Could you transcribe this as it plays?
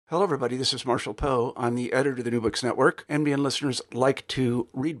Hello, everybody. This is Marshall Poe. I'm the editor of the New Books Network. NBN listeners like to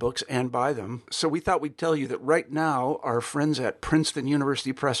read books and buy them. So we thought we'd tell you that right now, our friends at Princeton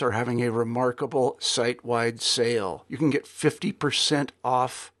University Press are having a remarkable site-wide sale. You can get 50%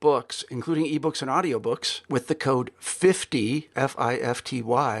 off books, including ebooks and audiobooks, with the code 50,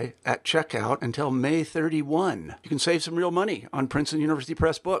 F-I-F-T-Y, at checkout until May 31. You can save some real money on Princeton University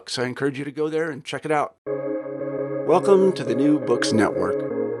Press books. I encourage you to go there and check it out. Welcome to the New Books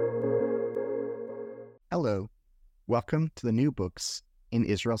Network. Hello, welcome to the New Books in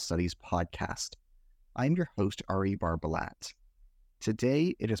Israel Studies podcast. I'm your host, Ari Barbalat.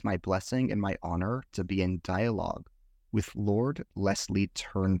 Today, it is my blessing and my honor to be in dialogue with Lord Leslie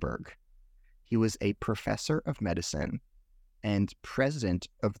Turnberg. He was a professor of medicine and president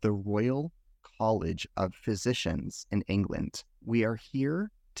of the Royal College of Physicians in England. We are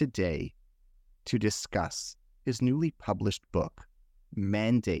here today to discuss his newly published book,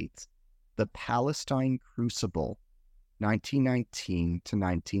 Mandate: The Palestine Crucible, 1919 to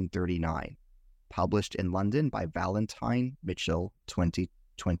 1939, published in London by Vallentine, Mitchell,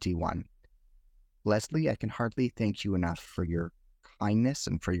 2021. Leslie, I can hardly thank you enough for your kindness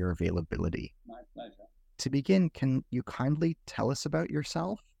and for your availability. My pleasure. To begin, can you kindly tell us about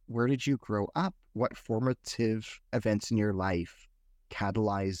yourself? Where did you grow up? What formative events in your life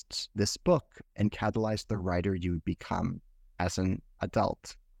catalyzed this book and catalyzed the writer you would become as an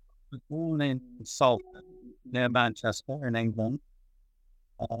adult? I was born in Salford, near Manchester in England,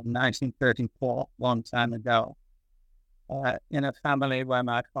 1934, long time ago, in a family where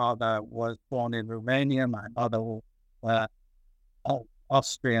my father was born in Romania, my mother was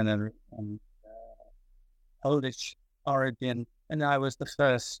Austrian and Polish origin, and I was the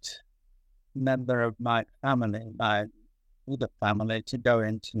first member of my family, my other family, to go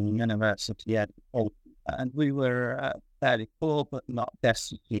into university education. And we were fairly poor, but not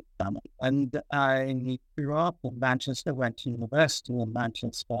destitute family. And I grew up in Manchester, went to university in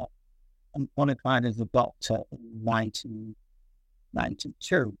Manchester, and qualified as a doctor in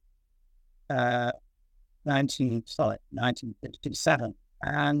 1952, 1957.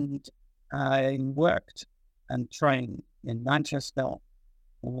 And I worked and trained in Manchester,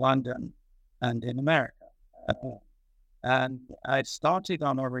 in London, and in America. And I started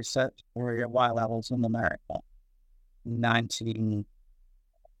on a research career while I was in America in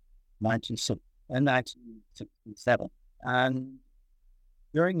 1967. And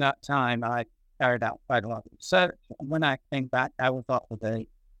during that time, I carried out quite a lot of research. And when I came back, I was offered a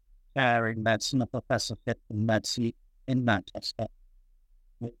chair in medicine, a professorship in medicine in Manchester,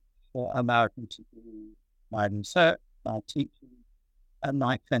 which allowed me to do my research, my teaching, and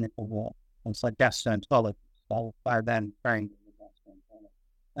my clinical work as a gastroenterologist. By then trained in the gastroenterology.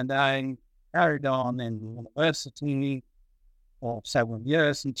 And I carried on in university for several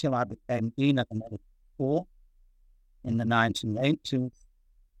years until I became dean of the medical school in the 1980s.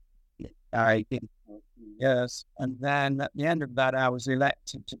 I did for a few years. And then at the end of that, I was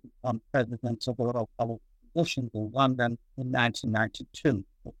elected to become president of the Royal College of Physicians in London in 1992,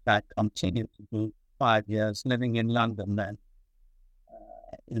 which I continued to do 5 years, living in London then.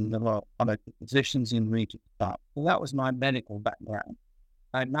 In the Royal College of Physicians in Regent's Park. So that was my medical background.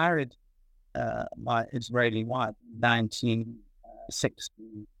 I married my Israeli wife in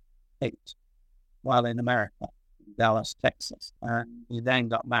 1968 while in America, Dallas, Texas. And we then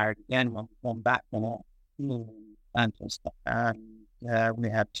got married again when we came back from Manchester. And we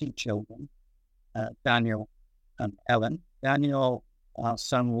have 2 children, Daniel and Ellen. Daniel, our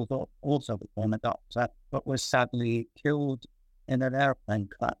son, was also became a doctor, but was sadly killed in an airplane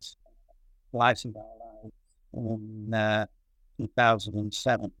crash, slicing our lives in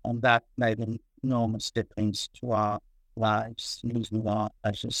 2007. And that made an enormous difference to our lives, losing our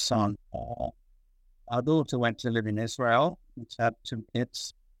precious son. Our daughter went to live in Israel. She's had 2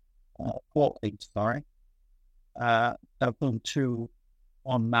 kids, 4 kids, of whom 2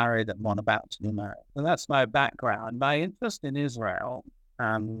 one married and one about to be married. So that's my background. My interest in Israel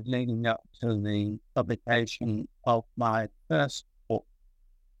leading up to the publication of my first book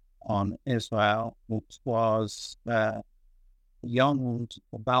on Israel, which was Beyond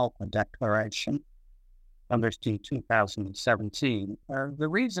the Balfour Declaration, published in 2017. The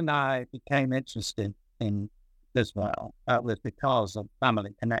reason I became interested in Israel was because of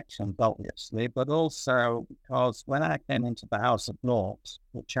family connections, obviously, but also because when I came into the House of Lords,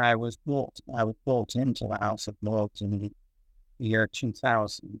 which I was brought into the House of Lords in the year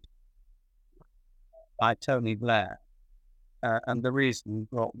 2000 by Tony Blair. And the reason he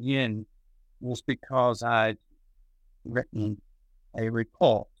brought me in was because I'd written a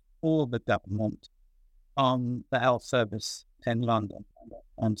report for the government on the health service in London.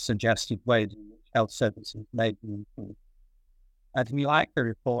 and suggested ways in which health services may be improved. And he liked the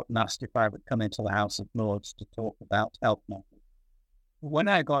report and asked if I would come into the House of Lords to talk about health matters. When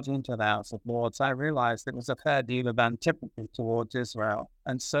I got into the House of Lords, I realized there was a fair deal of antipathy towards Israel.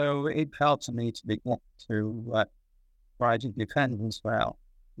 And so it fell to me to begin to try to defend Israel,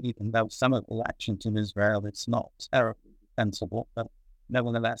 even though some of the actions in Israel, it's not terribly defensible. But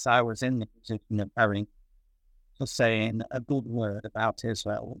nevertheless, I was in the position of having to say a good word about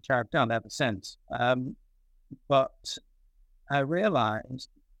Israel, which I've done ever since. But I realized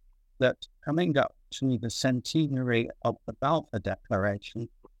that coming up to the centenary of the Balfour Declaration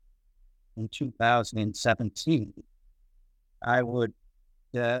in 2017, I would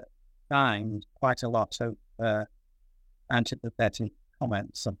find quite a lot of antipathetic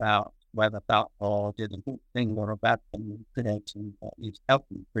comments about whether Balfour did a good thing or a bad thing in creating or at least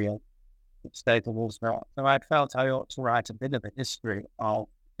helping create the state of Israel. So I felt I ought to write a bit of a history of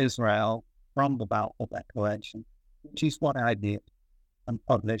Israel from the Balfour Declaration, which is what I did and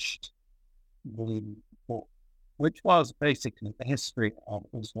published the report, which was basically the history of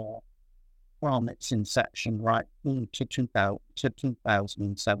Israel from its inception right into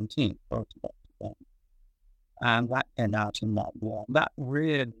 2017. And that came out in that war. That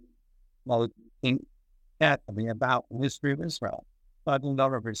really, think carefully about the history of Israel. But a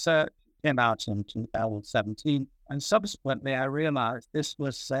lot of research came out in 2017. And subsequently, I realized this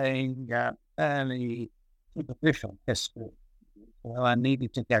was saying fairly superficial history. Well, I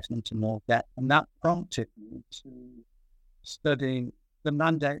needed to get into more depth. And that prompted me to study the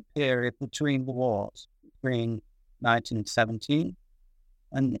mandate period between the wars, between 1917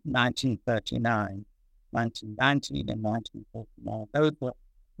 and 1939, 1919 and 1949. Those were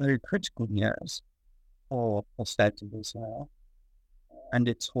very critical years for the state of Israel and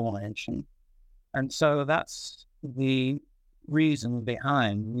its formation. And so that's the reason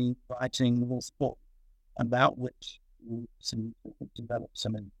behind me writing this book, about which we develop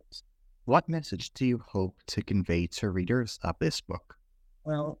some interest. What message do you hope to convey to readers of this book?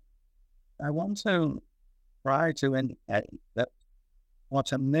 Well, I want to try to indicate that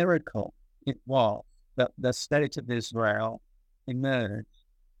what a miracle it was that the state of Israel emerged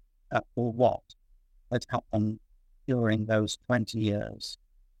after what had happened during those 20 years,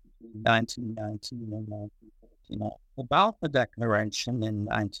 1919 and 1949. The Balfour Declaration in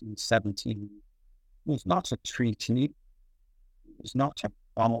 1917 was not a treaty, it was not a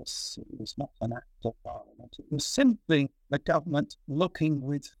promise, it was not an act of parliament. It was simply the government looking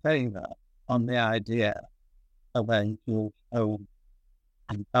with favour on the idea of a dual home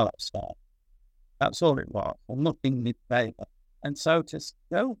in Palestine. That's all it was, looking with favour. And so to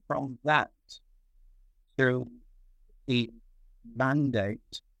go from that to the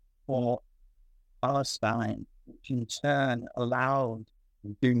mandate for Palestine, which in turn allowed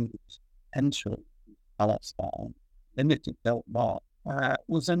Jews entry Palestine, limited built more,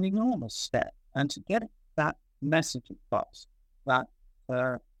 was an enormous step. And to get that message across, that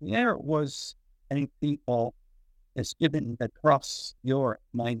there it was a people distributed across Europe,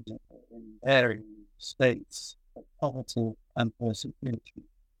 mainly in varying states of poverty and persecution,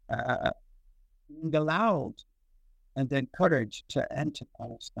 being allowed and encouraged to enter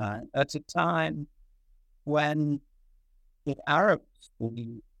Palestine at a time when the Arabs,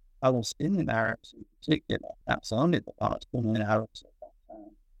 the Palestinian Arabs in particular, that's only the Palestinian Arabs at that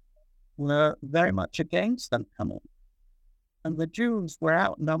time, were very much against them coming. And the Jews were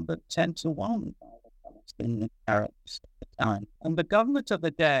outnumbered 10 to 1 by the Palestinian Arabs at the time. And the government of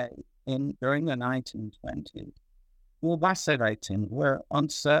the day during the 1920s were vacillating, were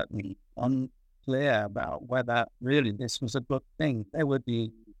uncertain, unclear about whether really this was a good thing. They would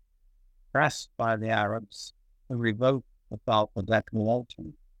be pressed by the Arabs to revoke the Balfour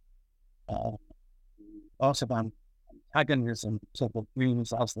Declaration. Lots of antagonism to the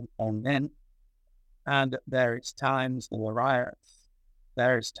Jews as they came in, and at various times there were riots,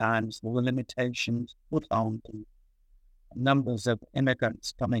 various times there were limitations put on the numbers of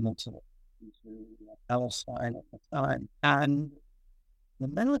immigrants coming into Palestine at the time. And the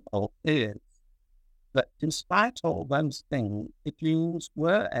miracle is that despite all those things, the Jews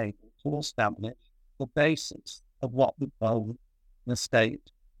were able to establish the basis of what we call the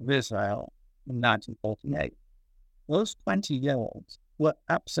state of Israel in 1948. Those 20 years were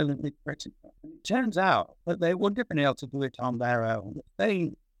absolutely critical. And it turns out that they wouldn't have been able to do it on their own. If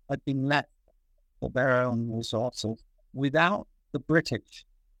they had been left for their own resources without the British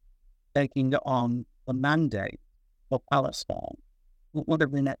taking on the mandate for Palestine, it would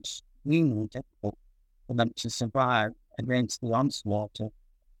have been extremely difficult for them to survive against the onslaught of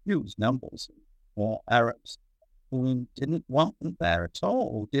huge numbers of Arabs who didn't want them there at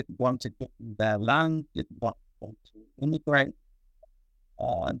all, didn't want to give them their land, didn't want them to immigrate.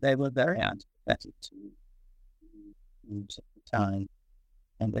 They were very antipathetic to Jews at the time,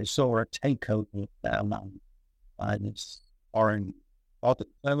 and they saw a takeover of their land by this foreign body.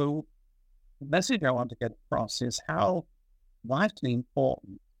 So the message I want to get across is how vitally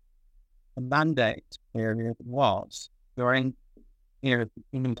important the mandate period was during the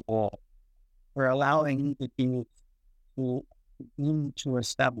Human War for allowing the Jews to begin to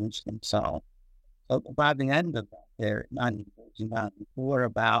establish themselves. So by the end of that period, 1949, there were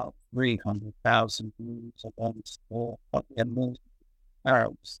about 300,000 Jews against 4 million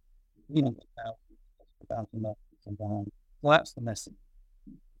Arabs. 300,000, just about enough to survive. So that's the message.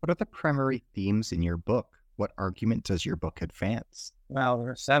 What are the primary themes in your book? What argument does your book advance? Well,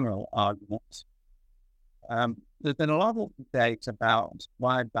 there are several arguments. There's been a lot of debate about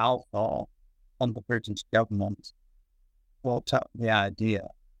why Balfour and the British government brought up the idea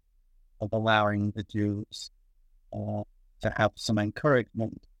of allowing the Jews to have some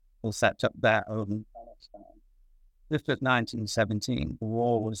encouragement to set up their own Palestine. This was 1917. The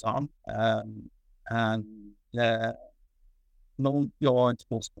war was on, and Lord George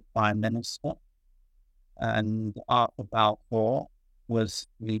was the Prime Minister, and Arthur Balfour was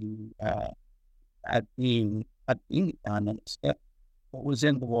had been Prime Minister, but was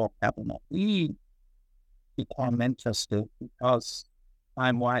in the War Cabinet. He became interested because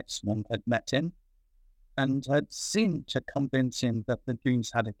Chaim Weizmann had met him and had seemed to convince him that the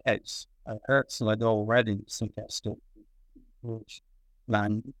Jews had a case. Herzl had already suggested Jewish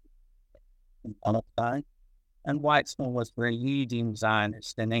land in Palestine, and Weizmann was the leading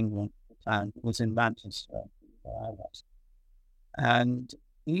Zionist in England at the time. He was in Manchester, where I was. And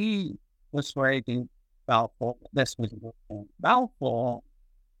he persuaded Balfour that this was a good thing. Balfour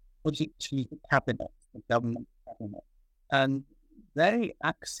was actually the cabinet, the government cabinet, and they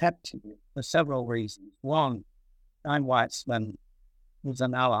accepted it for several reasons. One, Chaim Weizmann was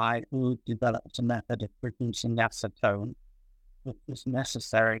an ally who developed a method of producing acetone, which was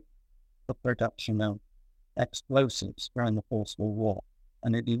necessary for production of explosives during the Forcible War.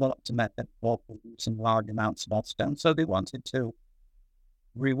 And it developed a method for producing large amounts of acetone. So they wanted to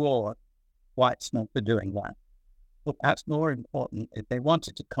reward Weizmann for doing that. But perhaps more important, they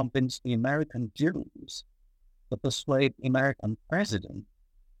wanted to convince the American Jews to persuade the American president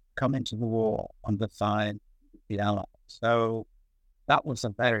to come into the war on the side of the Allies. So that was a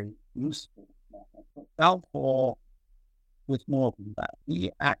very useful method. But Balfour was more than that.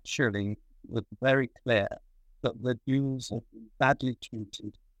 He actually was very clear that the Jews had been badly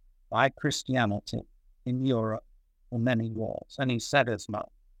treated by Christianity in Europe for many wars. And he said as much.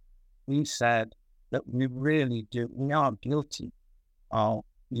 He said that we are guilty of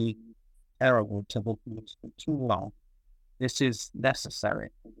the terrible Jews for too long. This is necessary.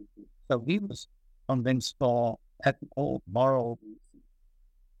 So he was convinced for ethical, moral reasons.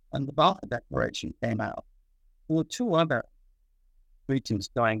 And the Balfour Declaration came out. There were two other meetings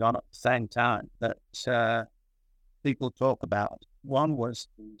going on at the same time that people talk about. One was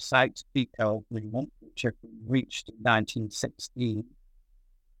the Sykes-Picot Agreement, which had been reached in 1916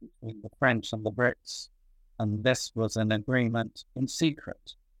 between the French and the Brits, and this was an agreement in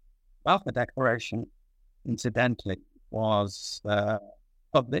secret. Balfour Declaration, incidentally, was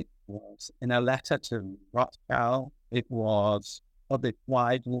public, was in a letter to Rothschild, it was public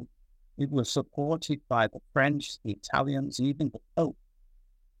widely, it was supported by the French, the Italians, even the Pope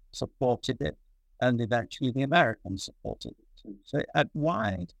supported it, and eventually the Americans supported it too. So it had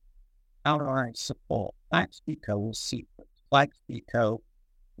wide outright support. Sykes-Picot was secret. Sykes-Picot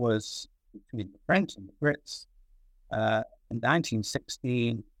was between the French and the Brits in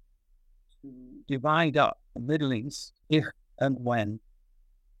 1916 to divide up the Middle East if and when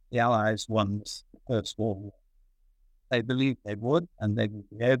the Allies won the First World War. They believed they would, and they would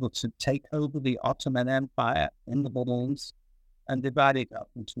be able to take over the Ottoman Empire in the Middle East and divide it up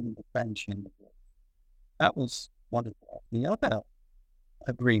between the French and the Brits. That was one of them. The other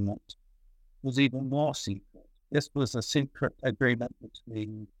agreement was even more secret. This was a secret agreement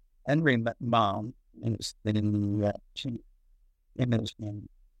between Henry McMahon, the chief Englishman,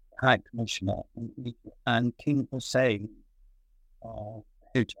 High Commissioner, and King Hussein of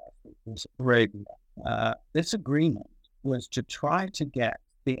Hijaz, which was Arabia. This agreement was to try to get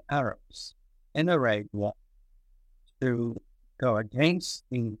the Arabs in Arabia to go against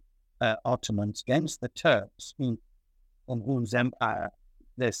the Ottomans, against the Turks, on whose empire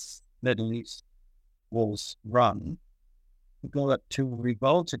this Middle East was run, to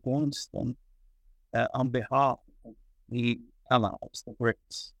revolt against them on behalf of the Allies, the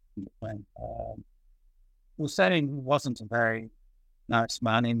Brits. Hussein wasn't a very nice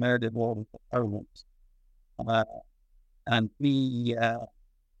man. He murdered all of the opponents. And he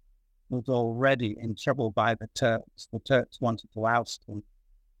was already in trouble by the Turks. The Turks wanted to oust him.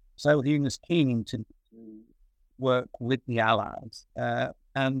 So he was keen to work with the Allies.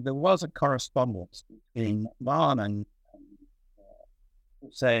 And there was a correspondence between Oman and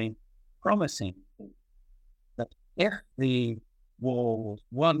Hussein, promising that if the war was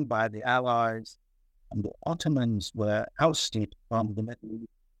won by the Allies and the Ottomans were ousted from the Middle East,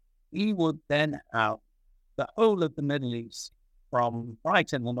 he would then have the whole of the Middle East, from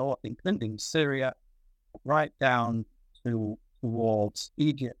right in the north, including Syria, right down towards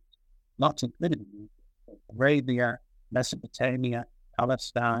Egypt, not including Egypt, Arabia, Mesopotamia,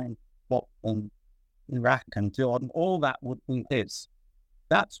 Palestine, Iraq and Jordan, all that would be his.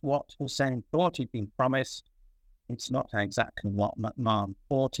 That's what Hussein thought he'd been promised. It's not exactly what McMahon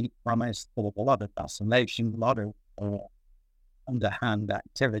thought he promised. There was a lot of vacillation, a lot of underhand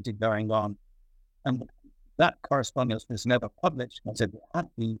activity going on. And that correspondence was never published, because if it had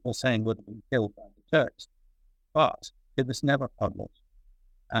been, Hussein would have been killed by the Turks. But it was never published.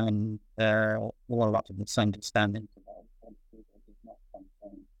 And there were a lot of misunderstandings about what did not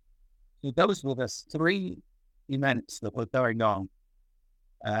contain. So those were the three events that were going on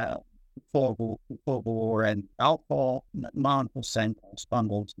before the war ended. Balfour, McMahon, Hussein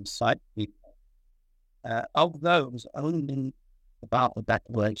correspondence, and sight people. Of those, only about the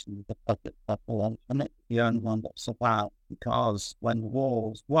declaration of the public population, and it's the only one that survived, because when the war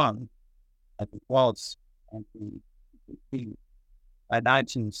was won, as it was by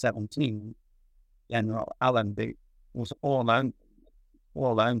 1917, General Allenby was all over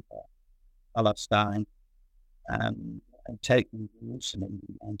Palestine and taken Jerusalem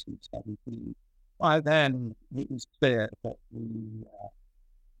in 1917. By then, it was clear that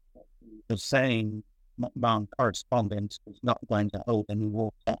the same McMahon correspondence was not going to hold any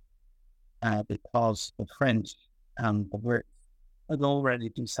water, because the French and the Brits had already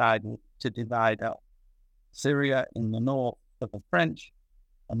decided to divide up Syria in the north for the French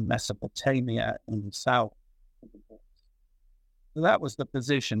and Mesopotamia in the south for the Brits. So that was the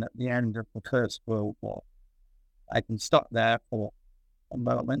position at the end of the First World War. I can stop there for a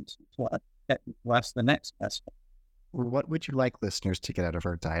moment to ask the next question. What would you like listeners to get out of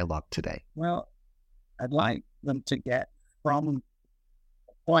our dialogue today? Well, I'd like them to get from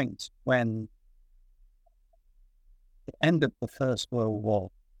the point when the end of the First World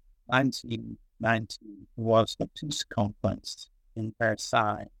War, 1919, was the peace conference in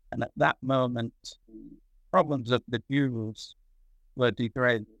Versailles. And at that moment, the problems of the Jews were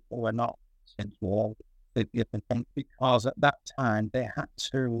degraded, or were not since war significant, because at that time they had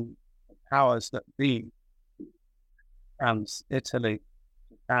to, the powers that be, France, Italy,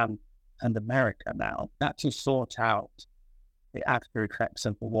 Japan, and America now, had to sort out the after effects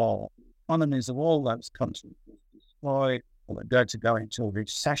of the war. Economies of all those countries were destroyed, or were going to go into a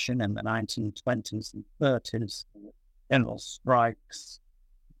recession in the 1920s and 30s, general strikes.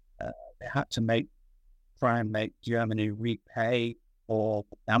 They had to try and make Germany repay for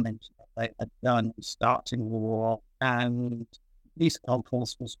the damage that they had done starting the war. And peace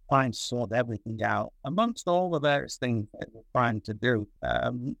conference was trying to sort everything out. Amongst all the various things they were trying to do,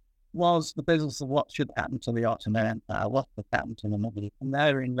 was the business of what should happen to the Ottoman Empire, what would happen to the Middle East. And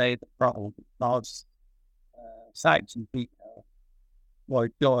therein lay the problem, because Sykes and Picot,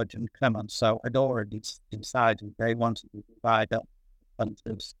 Lloyd George and Clemenceau had already decided they wanted to divide up the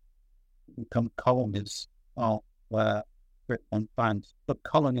countries to become colonies of Britain and France. But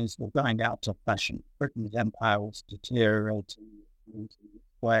colonies were going out of fashion. Britain's empire was deteriorating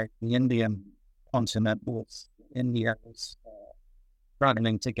where the Indian continent was, India was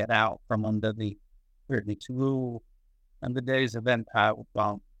struggling to get out from under the British rule, and the days of empire were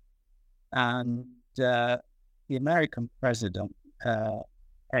gone. And the American president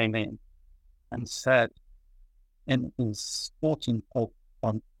came in and said in his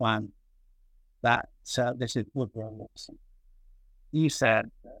 14-point plan that this is Woodrow Wilson. He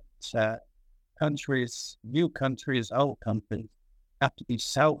said that countries, new countries, old countries, have to be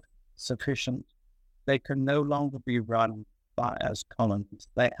self-sufficient. They can no longer be run as colonies.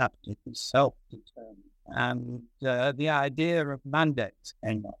 They have to be self-determined. And the idea of mandates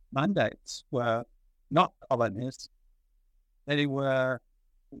came up. Mandates were not colonies. They were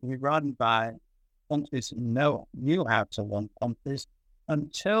run by countries who knew how to run countries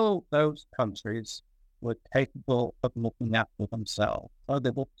until those countries were capable of looking after themselves. So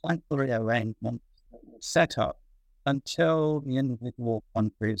there were plenary arrangements that were set up until the individual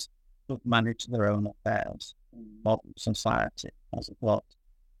countries could manage their own affairs in modern society, as it was.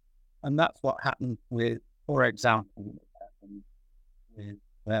 And that's what happened with For example, it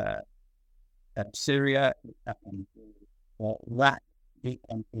happened with Syria, it happened with Iraq, it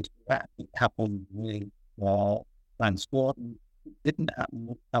happened with Transjordan. It didn't happen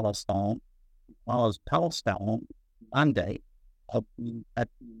with Palestine, because Palestine mandate had been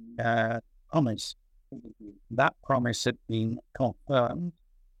promised. That promise had been confirmed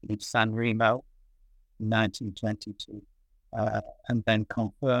in San Remo in 1922, and then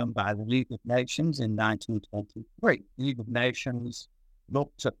confirmed by the League of Nations in 1923. The League of Nations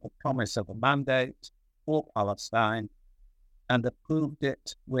looked at the promise of a mandate for Palestine and approved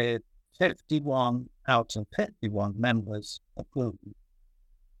it with 51 out of 51 members approving.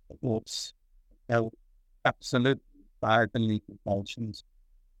 It was absolutely by the League of Nations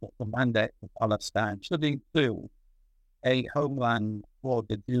that the mandate for Palestine should include a homeland for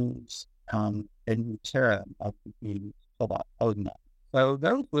the Jews in return of the Jews for that homeland. So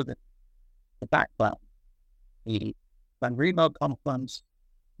those were the background. The San Remo Conference,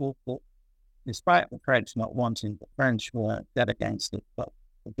 despite the French not wanting, the French were dead against it, but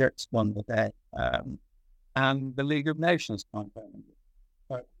the Brits won the day. And the League of Nations confirmed it.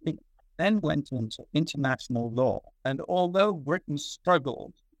 But it then went into international law. And although Britain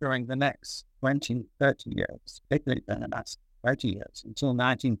struggled during the next 20, 30 years, particularly in the last 30 years, until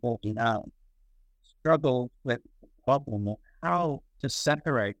 1949, struggled with the problem of how to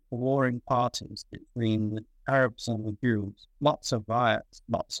separate the warring parties between the Arabs and the Jews. Lots of riots,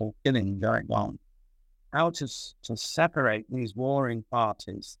 lots of killing going on. How to separate these warring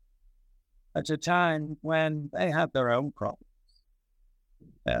parties at a time when they had their own problems.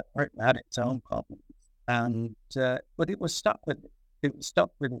 Britain had its own problems. And, but it was stuck with it. It was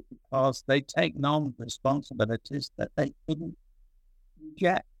stuck with it because they taken on responsibilities that they couldn't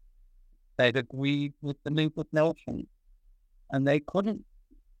reject. They'd agreed with the League of Nations, and they couldn't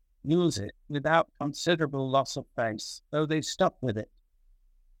use it without considerable loss of face. So they stuck with it.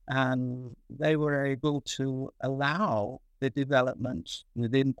 And they were able to allow the development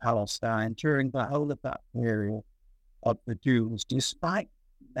within Palestine during the whole of that period of the Jews, despite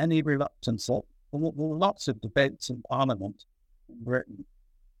many reluctances. There were lots of debates in Parliament in Britain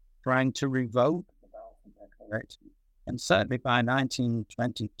trying to revoke the Vallentine Declaration. And certainly by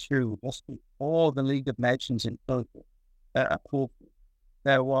 1922, just before the League of Nations approved it,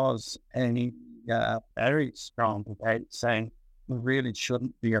 there was a very strong debate saying we really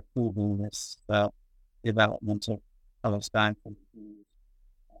shouldn't be approving this development of Palestine for the Jews.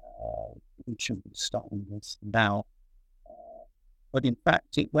 We should be stopping this now. But in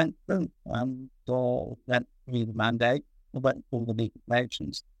fact, it went through and went through the mandate, it went through the League of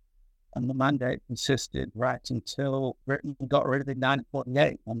Nations. And the mandate persisted right until Britain got rid of it in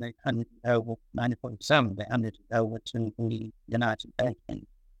 1948, and they handed it over, 1947, they handed it over to the United Nations.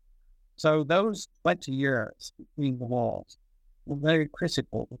 So those 20 years between the wars were very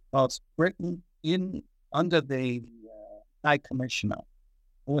critical because Britain, under the High Commissioner,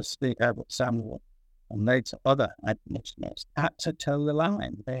 firstly Herbert Samuel, and later other High Commissioners, had to toe the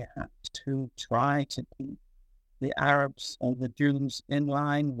line. They had to try to keep the Arabs and the Jews in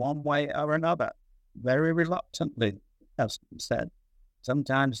line one way or another, very reluctantly, as we said.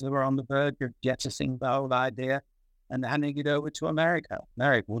 Sometimes they were on the verge of jettisoning the whole idea and handing it over to America.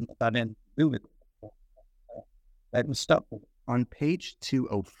 America wouldn't have had anything to do with it. They were stuck with it. On page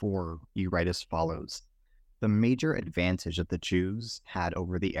 204, you write as follows. The major advantage that the Jews had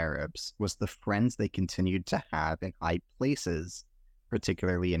over the Arabs was the friends they continued to have in high places,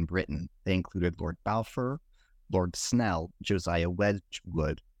 particularly in Britain. They included Lord Balfour, Lord Snell, Josiah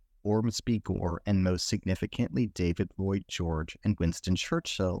Wedgwood, Ormsby Gore, and most significantly David Lloyd George and Winston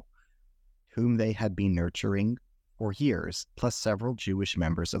Churchill, whom they had been nurturing for years, plus several Jewish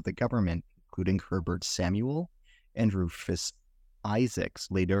members of the government, including Herbert Samuel and Rufus Isaacs,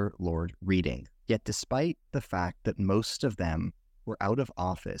 later Lord Reading. Yet despite the fact that most of them were out of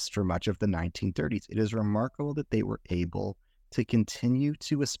office for much of the 1930s, it is remarkable that they were able to continue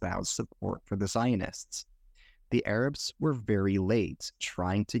to espouse support for the Zionists. The Arabs were very late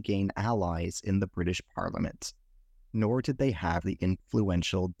trying to gain allies in the British Parliament, nor did they have the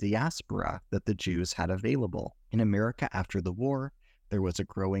influential diaspora that the Jews had available. In America after the war, there was a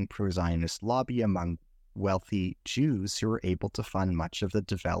growing pro-Zionist lobby among wealthy Jews who were able to fund much of the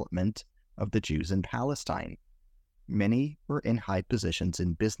development of the Jews in Palestine. Many were in high positions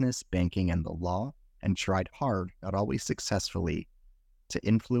in business, banking, and the law, and tried hard, not always successfully, to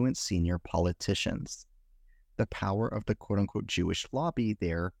influence senior politicians. The power of the quote-unquote Jewish lobby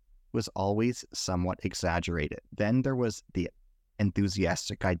there was always somewhat exaggerated. Then there was the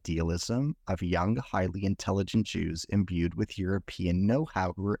enthusiastic idealism of young, highly intelligent Jews imbued with European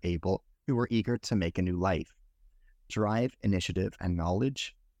know-how who who were eager to make a new life. Drive, initiative, and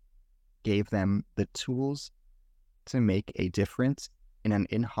knowledge gave them the tools to make a difference in an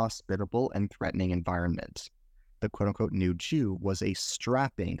inhospitable and threatening environment. The quote-unquote new Jew was a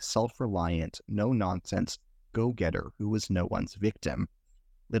strapping, self-reliant, no-nonsense go-getter who was no one's victim.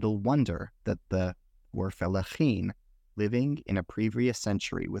 Little wonder that the poor fellaheen, living in a previous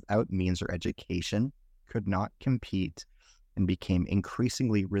century without means or education, could not compete and became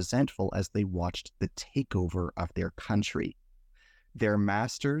increasingly resentful as they watched the takeover of their country. Their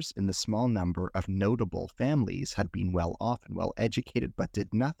masters in the small number of notable families had been well off and well educated, but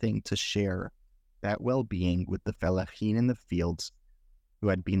did nothing to share that well-being with the fellaheen in the fields who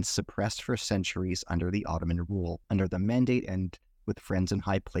had been suppressed for centuries under the Ottoman rule. Under the Mandate and with friends in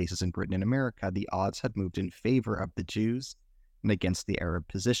high places in Britain and America, the odds had moved in favor of the Jews and against the Arab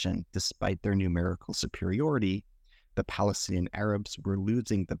position. Despite their numerical superiority, the Palestinian Arabs were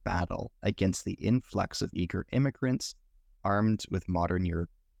losing the battle against the influx of eager immigrants armed with modern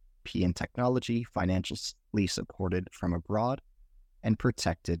European technology, financially supported from abroad, and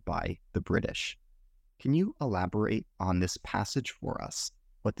protected by the British. Can you elaborate on this passage for us?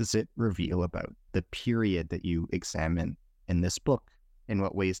 What does it reveal about the period that you examine in this book? In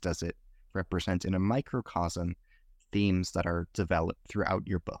what ways does it represent in a microcosm themes that are developed throughout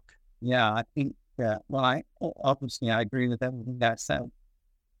your book? Yeah, I think, I agree with everything that said,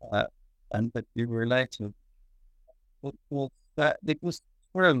 and that you related. It was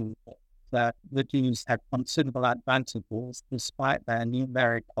true that the Jews had considerable advantages despite their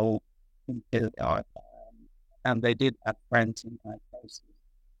numerical inferiority, and they did have friends in high places.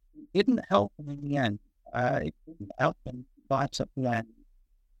 It didn't help them in the end. It didn't help them right up when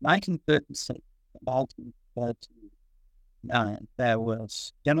 1936, 1939, there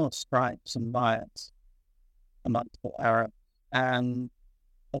was general strikes and riots amongst the Arabs, and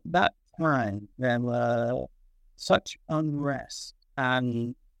at that time there were such unrest,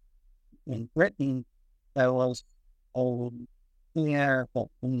 and in Britain there was a fear that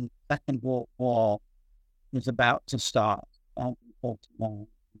the Second World War was about to start. 1941,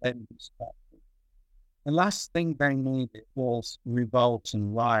 the last thing they needed was revolt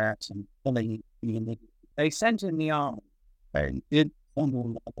and riots and killing community. They sent in the army. They did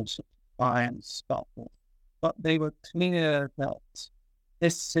some levels of try and stop it, but they were clear that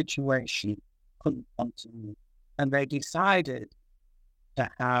this situation couldn't continue. And they decided to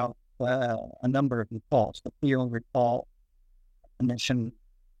have a number of reports, the Field Report Commission,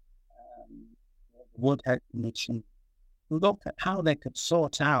 Woodhead Commission, who looked at how they could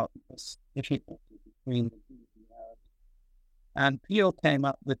sort out this difficulty between the Jews and the Arabs. And Peel came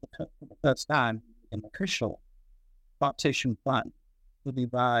up with, for the first time, an official partition plan to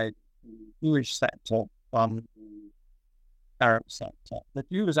divide the Jewish sector from the Arab sector. The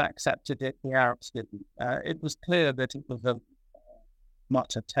Jews accepted it, the Arabs didn't. It was clear that it was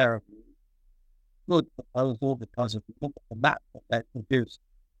not a terribly good proposal because of the map that they produced.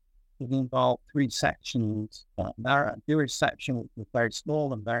 It involved three sections: a Jewish section, which was very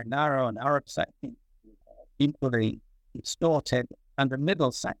small and very narrow, an Arab section equally distorted, and a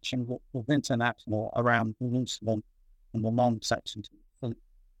middle section, which was international around Jerusalem, and the long section. So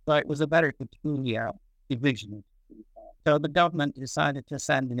it was a very peculiar division. So the government decided to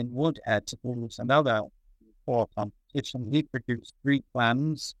send in Woodhead to produce another report on competition. He produced three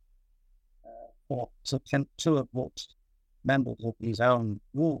plans, two of which members of his own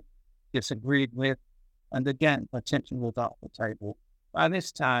group disagreed with, and again, petition was off the table. By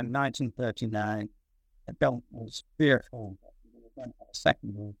this time, 1939, the government was fearful that we were going to have a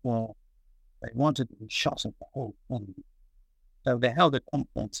Second World War. They wanted to be shot at the whole thing. So they held a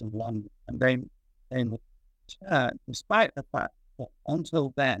conference in London, and they despite the fact that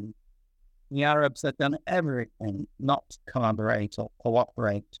until then, the Arabs had done everything not to collaborate or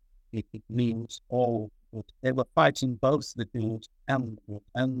cooperate if it means all. They were fighting both the Jews and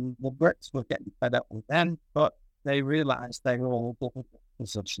the Brits were getting fed up with them, but they realized they were all in a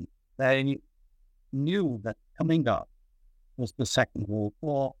position. They knew that coming up was the Second World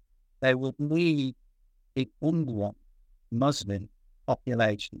War. They would need a Muslim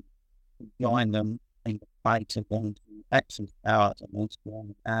population to join them in the fight against Axis powers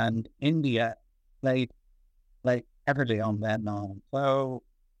and India played heavily on their mind. So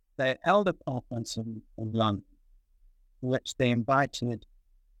they held a conference in London, which they invited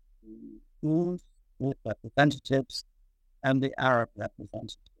the Jews representatives and the Arab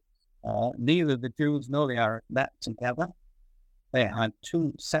representatives. Neither the Jews nor the Arabs met together. They had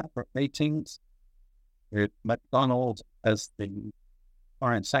two separate meetings with MacDonald as the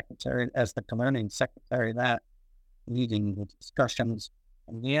foreign secretary, as the colonial secretary there, leading the discussions.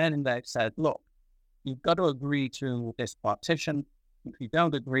 In the end, they said, look, you've got to agree to this partition. If you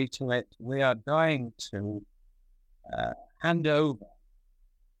don't agree to it, we are going to hand over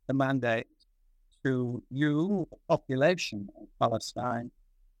the mandate to you, the population of Palestine,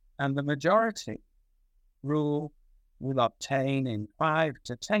 and the majority rule will obtain in 5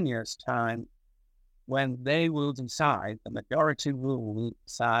 to 10 years' time when they will decide, the majority rule will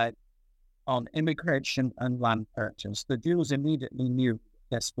decide on immigration and land purchase. The Jews immediately knew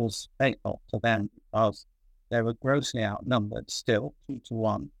this was fatal to them because they were grossly outnumbered still,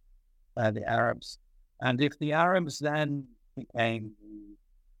 2-1, by the Arabs. And if the Arabs then became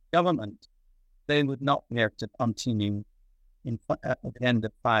the government, they would not be able to continue at the end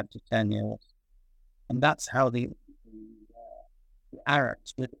of 5 to 10 years. And that's how the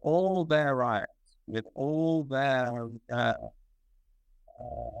Arabs, with all their riots, with all their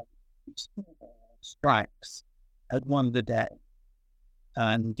strikes, had won the day.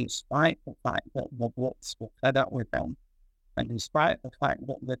 And despite the fact that the Blitz were fed up with them, and despite the fact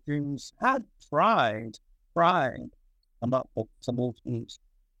that the Jews had tried come up with solutions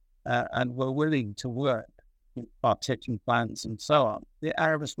and were willing to work with partition plans and so on, the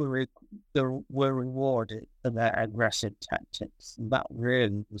Arabs were rewarded for their aggressive tactics. And that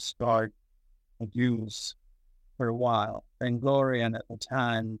really destroyed the Jews for a while. Ben Gurion at the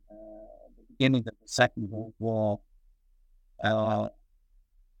time, the beginning of the Second World War,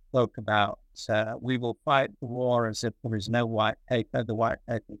 spoke about, we will fight the war as if there is no white paper. The white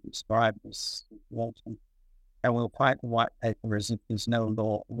paper described this situation. And we'll fight the white paper as if there's no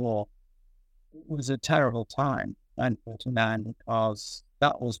law. It was a terrible time, 1949, because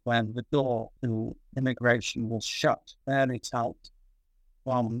that was when the door to immigration was shut fairly tight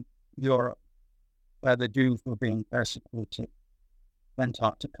from Europe, where the Jews were being persecuted, went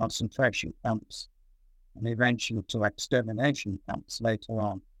off to concentration camps, and eventually to extermination camps later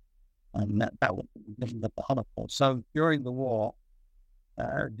on. And that would be the Holocaust. So during the war,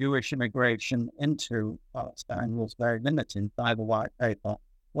 Jewish immigration into Palestine was very limited by the white paper.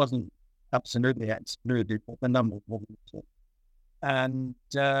 Wasn't absolutely excluded, but the numbers were limited. And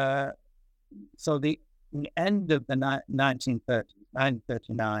so the end of the 1930s,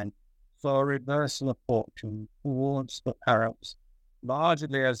 1939, saw a reversal of fortune towards the Arabs,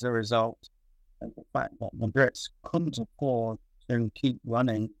 largely as a result of the fact that the Brits couldn't afford to keep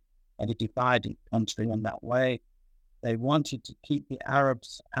running a divided country in that way. They wanted to keep the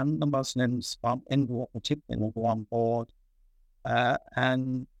Arabs and the Muslims from India particularly on board.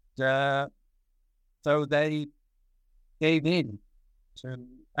 And so they gave in to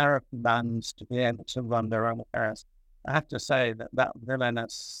Arab demands to be able to run their own affairs. I have to say that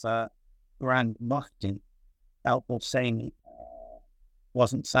villainous Grand Mufti, al-Husseini,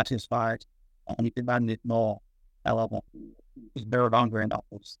 wasn't satisfied and he demanded more. However, he's no longer in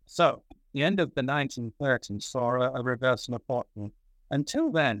office. So the end of the 1930s saw a reversal of fortune.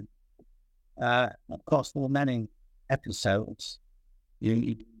 Until then, of course, there were many episodes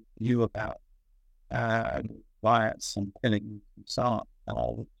you knew about riots and killings and so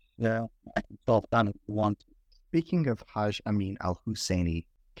on, which I can talk about if you want. Speaking of Haj Amin al-Husseini,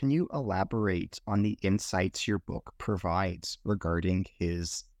 can you elaborate on the insights your book provides regarding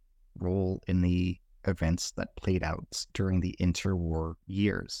his role in the events that played out during the interwar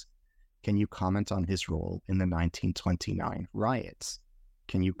years? Can you comment on his role in the 1929 riots?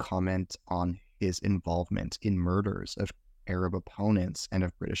 Can you comment on his involvement in murders of Arab opponents and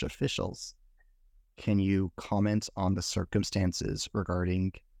of British officials? Can you comment on the circumstances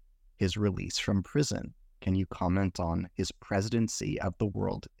regarding his release from prison? Can you comment on his presidency of the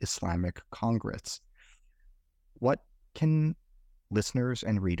World Islamic Congress? What can listeners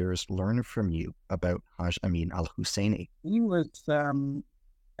and readers learn from you about Haj Amin al-Husseini? He was a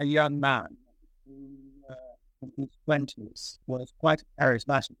young man who, in his 20s, was quite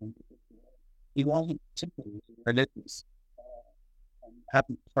charismatic. He wasn't particularly religious and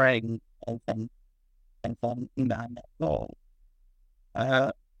hadn't prayed and Imam at all.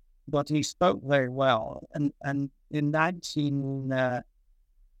 But he spoke very well. And in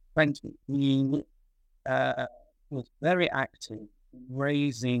 1920, he was very active in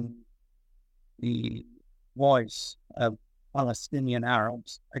raising the voice of Palestinian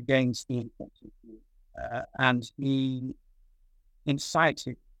Arabs against the infantry. And he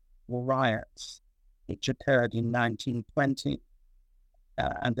incited the riots which occurred in 1920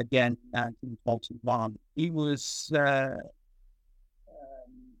 and again in 1941. He was,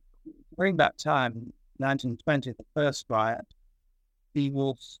 during that time, 1920, the first riot, he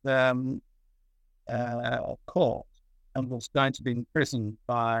was caught and was going to be imprisoned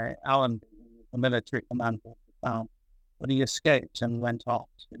by Allenby, the military commander of the town. but he escaped and went off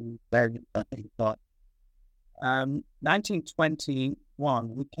to very, I think, but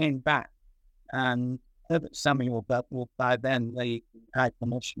 1921, we came back, and Herbert Samuel was by then the High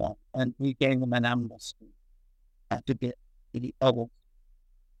Commissioner, and we gave him an amnesty to get the others.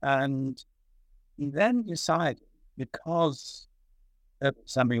 And he then decided, because Herbert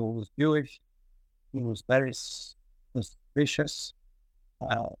Samuel was Jewish, he was very suspicious,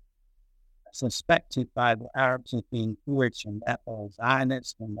 suspected by the Arabs of being Jewish and therefore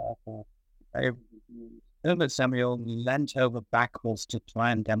Zionist, and therefore Herbert Samuel leant over backwards to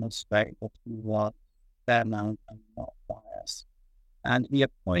try and demonstrate that he was fair known and not biased. And he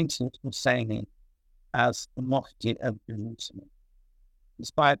appointed Husseini as the Mufti of Jerusalem,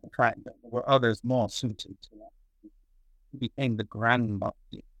 despite the fact that there were others more suited to that. He became the Grand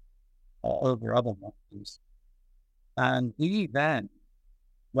Mufti over other Muftis. And he then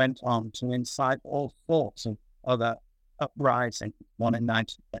went on to incite all sorts of other uprisings, one in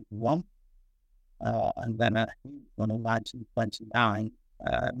 1921, and then a huge one in 1929.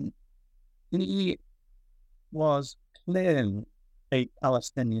 He was clearly a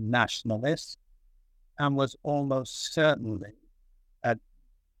Palestinian nationalist and was almost certainly a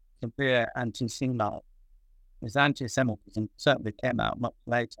severe anti-Semite. His anti-Semitism certainly came out much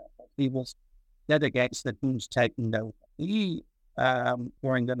later, but he was dead against the Jews taking over. He,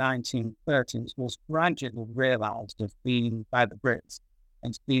 during the 1930s, was gradually realized as being, by the Brits,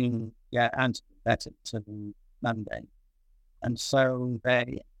 as being antipathetic to the mandate. And so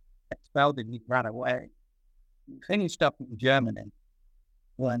they expelled him, he ran away. He finished up in Germany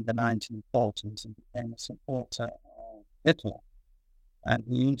in the 1940s and became a supporter of Hitler. And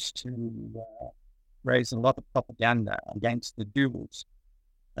he used to raise a lot of propaganda against the Jews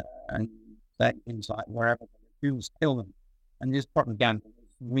and say things like, wherever the Jews, kill them. And his propaganda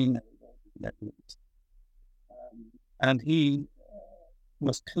was really and he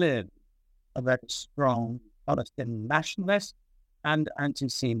was clearly a very strong Palestinian nationalist and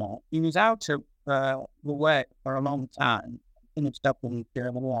anti-Semite. He was out of the way for a long time. Finished up in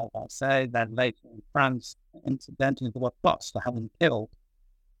Germany, as I say, then later in France. Incidentally, there were plots for having killed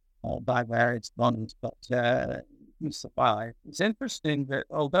by various bonds, but he survived. It's interesting that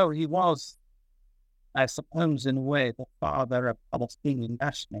although he was, I suppose, in a way, the father of Palestinian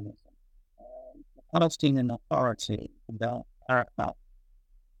nationalism, the Palestinian Authority, the Arafat,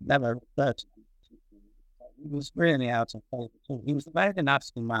 never referred to him. He was really out of favor too. He was a very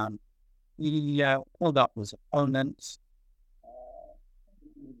nasty man. He pulled up his opponents.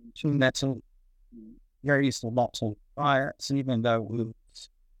 Raised a lot of riots, even though he was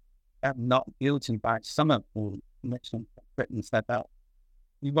not guilty by some of the commissions that Britain set out.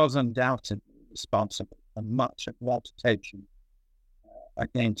 He was undoubtedly responsible for much of the agitation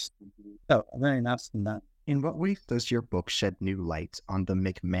against the Jews. So, a very nasty man. In what ways does your book shed new light on the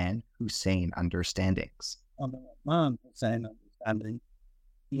McMahon-Hussein understandings? On the McMahon-Hussein understanding,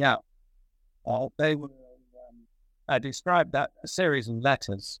 yeah. They were, I described that a series of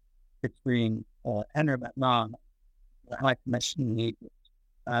letters between Henry McMahon, the High Commissioner in Egypt,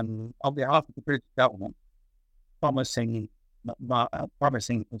 on behalf of the British government, promising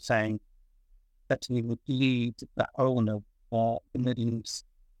Hussein that he would lead the whole of the Middle East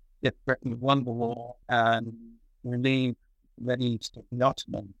if Britain won the war and relieve the Middle East of the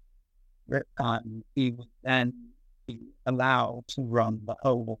Ottoman. He would then be allowed to run the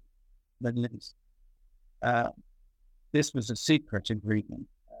whole of the Middle East. This was a secret agreement,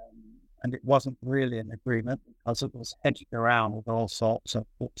 and it wasn't really an agreement because it was hedged around with all sorts of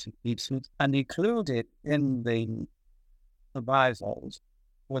bits and pieces. And included in the provisos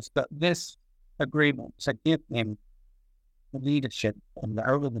was that this agreement to give him the leadership and the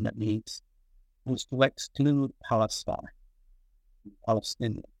whole of the Middle East was to exclude Palestine,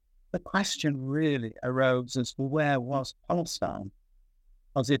 Palestinians. The question really arose as to where was Palestine,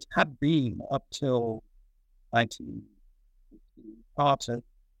 because it had been up till 19 part of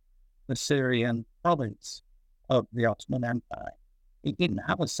the Syrian province of the Ottoman Empire. It didn't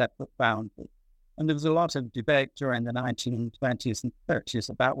have a separate boundary. And there was a lot of debate during the 1920s and 30s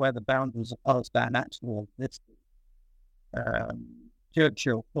about where the boundaries of Palestine actually existed.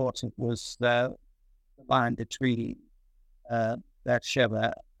 Churchill thought it was the line between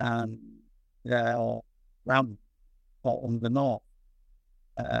Beersheba and Ram on the north.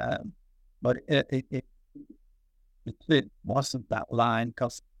 But it wasn't that line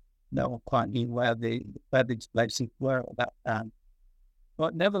because no one quite knew where these places were at that time.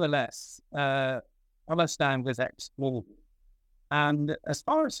 But nevertheless, Palestine was excluded. And as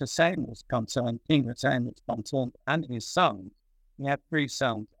far as Hussein was concerned, King Hussein was concerned, and his sons, he had 3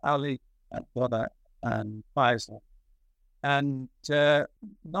 sons, Ali, brother, and Faisal. And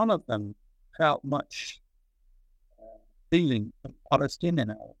none of them felt much feeling of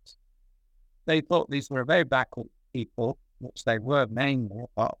Palestinian Arabs. They thought these were very backward people, which they were mainly,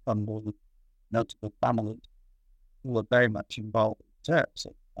 apart from the notable families who were very much involved in Turks.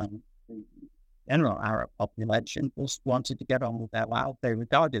 The general Arab population just wanted to get on with their life. They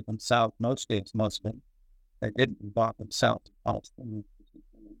regarded themselves mostly as Muslim. They didn't involve themselves in Palestinian.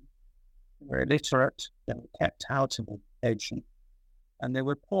 They were illiterate, they were kept out of education, and they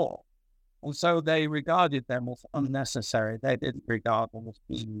were poor. And so they regarded them as unnecessary. They didn't regard them as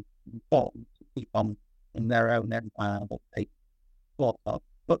being important to keep on in their own empire that they thought of.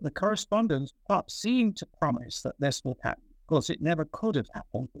 But the correspondence seemed to promise that this would happen. Of course, it never could have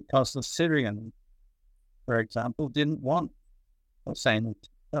happened because the Syrians, for example, didn't want Hussein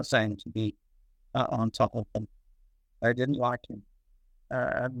to be on top of them. They didn't like him.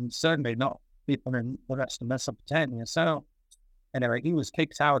 And certainly not people in the rest of Mesopotamia. So anyway, he was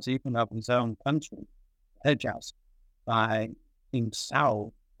kicked out even of his own country, Hejaz, by King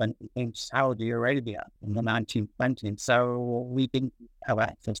Saud when he became Saudi Arabia in the 1920s. So we didn't have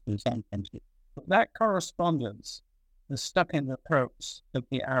access to his own country. But that correspondence has stuck in the throats of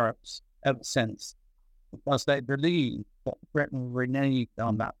the Arabs ever since, because they believed that Britain reneged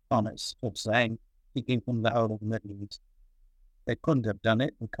on that promise of saying he gave them the whole of the Middle East. They couldn't have done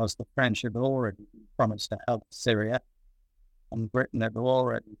it because the French had already promised to help Syria, and Britain had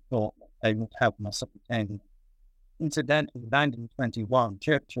already thought that they would help Mesopotamia. Incidentally, in 1921,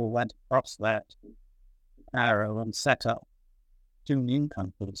 Churchill went across there to Cairo and set up two new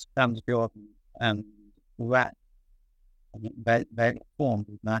countries, Transjordan and Iraq. And they formed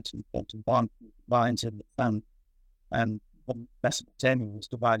in 1941, lines in the sun, and Mesopotamia was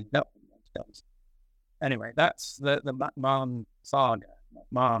divided up in those days. Anyway, that's the McMahon saga,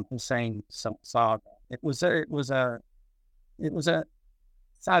 McMahon Hussein saga. It was a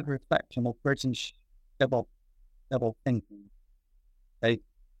sad reflection of British double thinking. They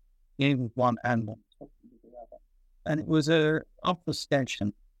gave one hand and took the other, and it was a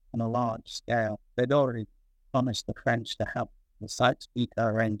obfuscation on a large scale. They'd already promised the French to help the site-speaker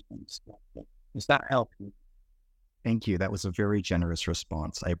arrangements. Does that help you? Thank you. That was a very generous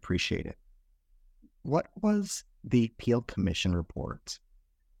response. I appreciate it. What was the Peel Commission report?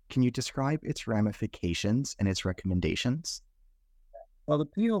 Can you describe its ramifications and its recommendations? Well, the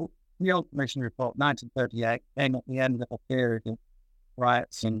Peel Commission report, 1938, came at the end of a period of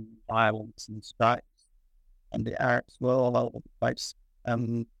riots and violence and strikes, and the Arabs were all over the place.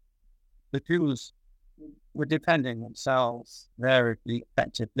 The Jews were defending themselves very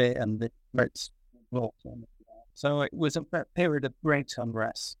effectively, and the Brits brought them. So it was a period of great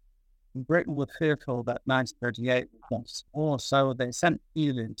unrest. Britain was fearful that 1938 was war, so they sent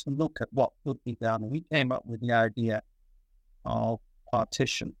Peel in to look at what could be done. And we came up with the idea of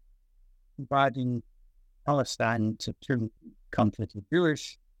partition, dividing Palestine into two countries, a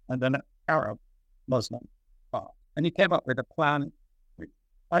Jewish and an Arab Muslim part. And he came up with a plan, which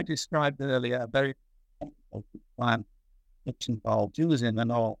I described earlier, a very complicated plan, which involved Jews in the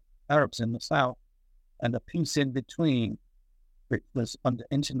north, Arabs in the south, and a peace in between, which was under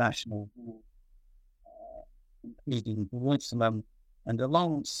international rule, including Jerusalem and a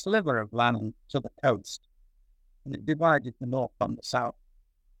long sliver of land to the coast. And it divided the north from the south,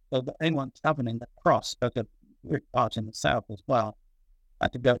 so that anyone traveling across, but a great part in the south as well,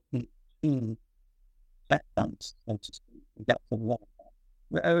 had to go between checkpoints, so to speak, to get to the water.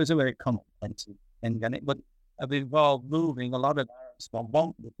 It was a very complicated thing, and it would have involved moving a lot of Arabs from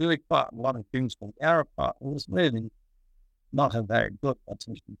one, the Jewish part, a lot of Jews from the Arab part. It was really not a very good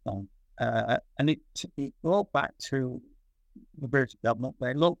partition plan. And it brought back to the British government.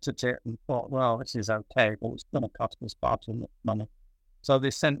 They looked at it and thought, well, this is okay, but it's going to cost us far too much money. So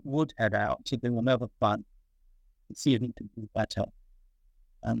they sent Woodhead out to do another plan and see if he could do better.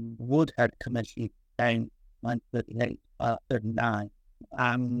 And the Woodhead Commission came 1938, 39,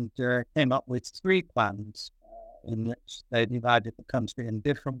 and came up with three plans in which they divided the country in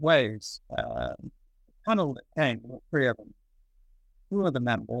different ways. The panel that came, there were three of them. Two of the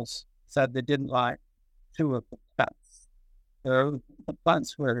members said they didn't like two of the plans. So the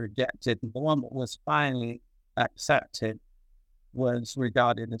plans were rejected, and the one that was finally accepted was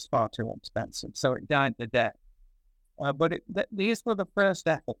regarded as far too expensive. So it died the death. But these were the first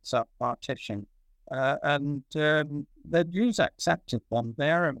efforts of partition. And the Jews accepted them. The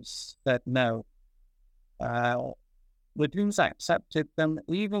Arabs said no. The Jews accepted them,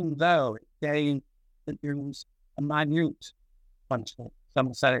 even though it gave the Jews a minute country.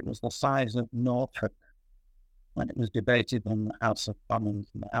 Some said it was the size of Norfolk when it was debated in the House of Commons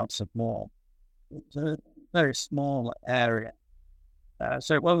and the House of Lords. It was very small area.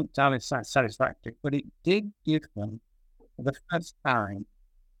 So it wasn't satisfactory, but it did give them, for the first time,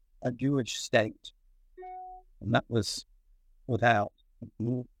 a Jewish state. And that was without a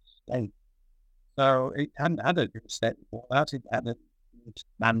Jewish state. So it hadn't had a Jewish state before that. It had a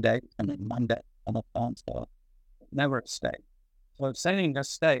mandate and a mandate on the council, never a state. So saying a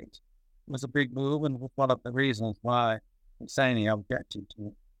state was a big move and was one of the reasons why Husseini objected to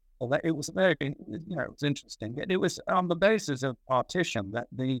it. Well, it was very, it was interesting. It was on the basis of partition that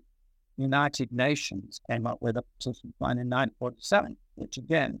the United Nations came up with a partition plan in 1947, which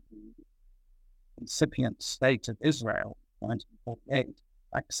again, the incipient state of Israel, 1948,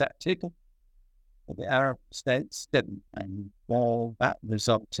 accepted, but the Arab states didn't. And all that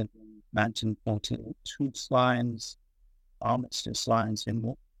resulted in 1948 truce lines, armistice lines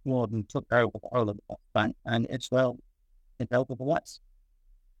in Jordan took over the whole of the West Bank, and Israel took over the West.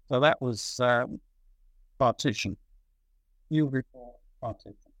 So that was partition. You recall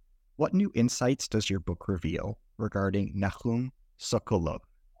partition. What new insights does your book reveal regarding Nahum Sokolov?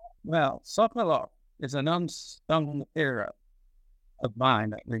 Well, Sokolov is an unsung hero of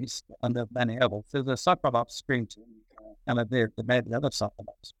mine, at least, and of many others. There's a Sokolov screenplay, and there may be other Sokolov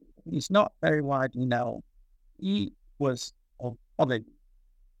screenplays. He's not very widely known. He was a colleague,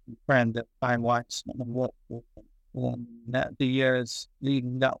 friend of Fine Weitzman, and worked with him in the years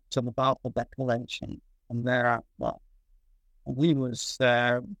leading up to the Balfour Declaration and thereafter. And he was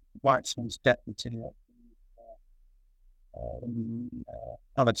Weitzman's deputy at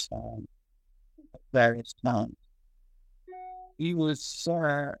Palestine at various times. He was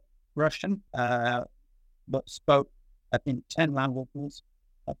Russian, but spoke, I think, 10 languages,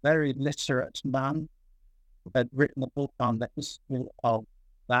 a very literate man who had written a book on the history of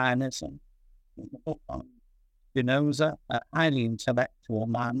Zionism, a book on Spinoza, a highly intellectual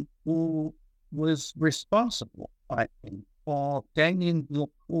man who was responsible, I think, for gaining the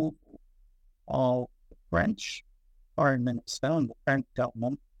approval of the French foreign minister and the French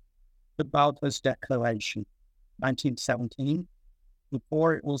government about his declaration, 1917,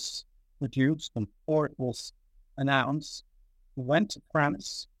 before it was produced and before it was announced. He went to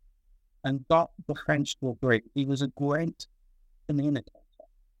France and got the French to agree. He was a great communicator.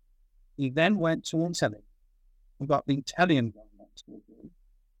 He then went to Italy and got the Italian government to agree.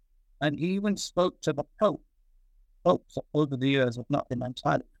 And he even spoke to the Pope. Popes over the years have not been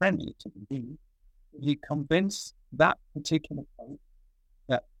entirely friendly to the deed. He convinced that particular Pope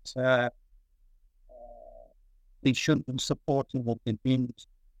that they shouldn't be supporting what they've been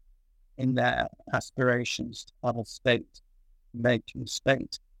in their aspirations to have a state, making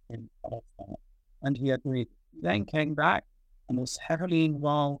state in Palestine. And he agreed. He then came back and was heavily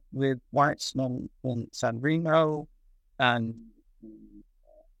involved with Weitzman in San Remo and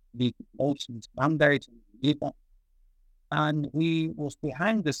the Ocean's mandate in Geneva. And he was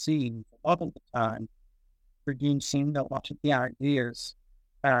behind the scenes a lot of the time, producing a lot of the ideas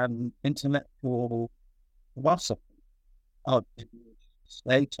and intellectual philosophy of the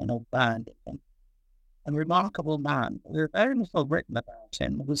state and of band. A remarkable man. There's very little written about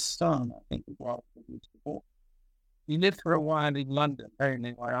him. His son, I think, was produced the book. He lived for a while in London, very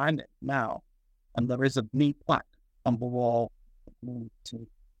near where I live now, and there is a neat plaque on the wall to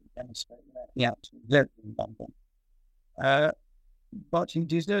demonstrate that he actually lived in London. But he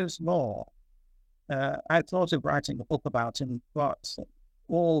deserves more. I thought of writing a book about him, but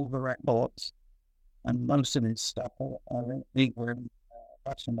all the records and most of his stuff are in England,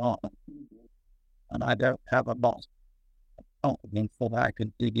 Russian art, and I don't have a lot of confidence that I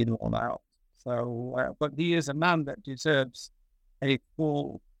could dig it all out. So, but he is a man that deserves a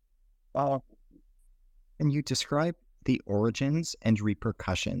full biography. Can you describe the origins and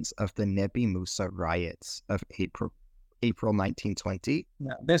repercussions of the Nebi Musa riots of April 1920?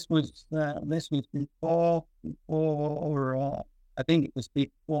 Now, this was before I think it was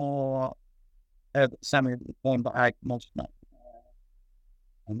before Samuel became the High Commissioner.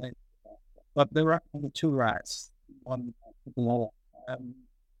 But there were two riots. One,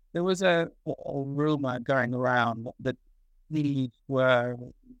 there was a rumor going around that these were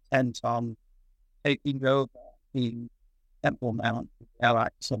intent on taking over the Temple Mount, the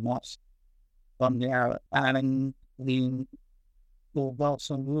Al-Aqsa Mosque, from the Arab, and the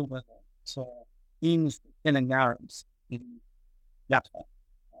also rumor that he was killing Arabs in Jaffa.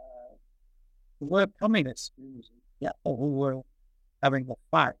 There were communists who were having a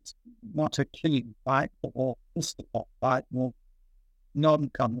fight, not a killing fight, but a mystical fight with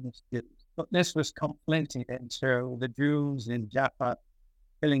non-communist Jews. But this was conflated into the Jews in Jaffa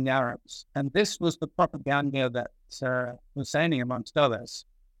killing Arabs. And this was the propaganda that Husseini, amongst others,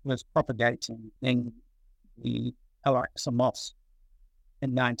 was propagating in the Al-Aqsa Mosque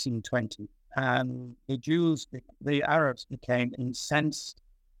in 1920. And the Arabs became incensed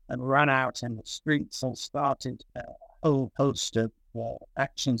and ran out in the streets and started a whole host of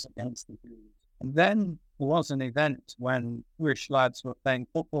actions against the Jews. And then there was an event when Jewish lads were playing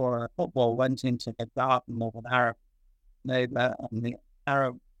football, and a football went into the garden of an Arab neighbor, and the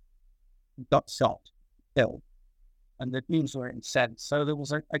Arab got shot, killed, and the Jews were incensed. So there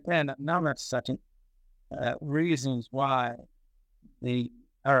was, again, another set of reasons why the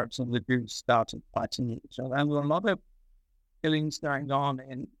Arabs and the Jews started fighting each other. And there were a lot of killings going on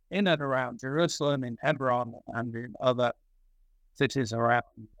in and around Jerusalem, in Hebron, and in other cities around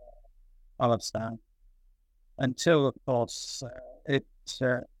Palestine, until, of course, it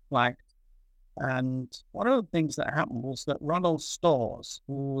flagged. And one of the things that happened was that Ronald Storrs,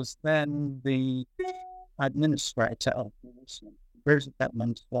 who was then the administrator of Jerusalem, British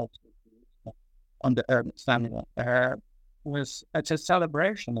government under Urban Samuel, was at a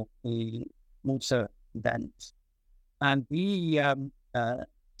celebration of the Musa event, and he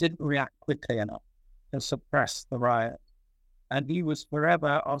didn't react quickly enough to suppress the riot, and he was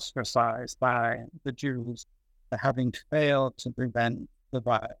forever ostracized by the Jews for having failed to prevent the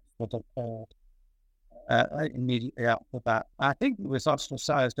riot that occurred immediately after that. I think he was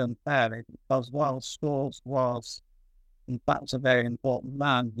ostracized unfairly because while Storrs was, in fact, a very important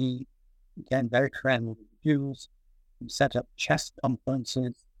man, he became very friendly with the Jews. He set up chess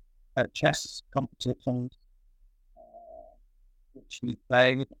conferences, chess competitions, which he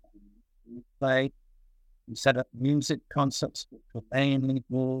played. He set up music concerts, which were mainly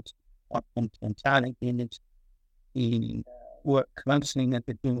brought up entirely in it. He worked closely with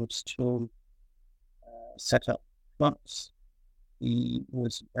the Jews to set up clubs. He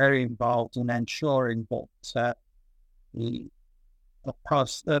was very involved in ensuring that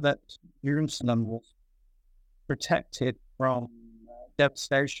that Jerusalem was protected from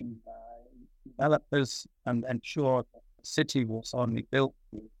devastation by developers, and ensured that the city was only built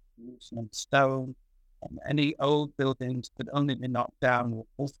with Jerusalem stone, and any old buildings could only be knocked down with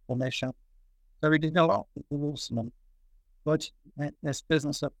full permission. So he did a lot with Jerusalem, but this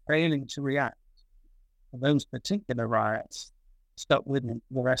business of failing to react to those particular riots stuck with him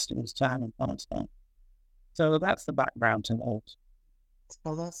for the rest of his time in Palestine. So that's the background to it.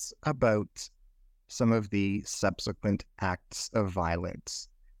 Tell us about some of the subsequent acts of violence: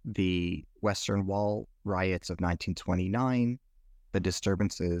 the Western Wall riots of 1929, the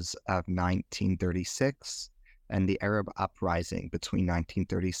disturbances of 1936, and the Arab uprising between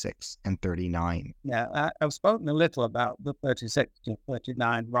 1936 and 39. Yeah, I've spoken a little about the 36 to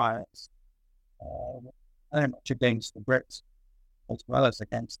 39 riots, very much against the Brits as well as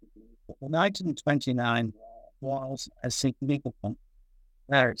against the Jews. But the 1929 was a significant,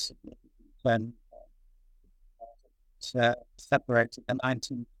 very significant, when separated the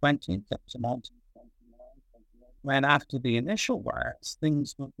 1920s up to 1929, when after the initial riots,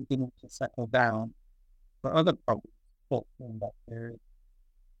 things were beginning to settle down for other problems in that period.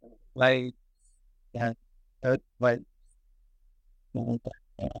 Plagues, earthquakes,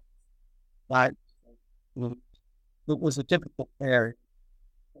 like it was a difficult period.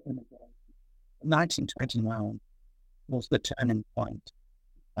 1929 was the turning point,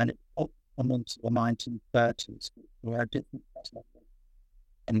 and it took them into the 1930s, where different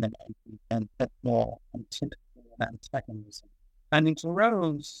and then and more antipathy and antagonism. And it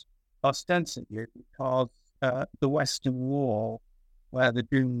arose ostensibly because the Western Wall, where the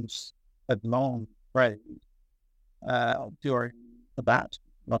Jews had long prayed during the battle,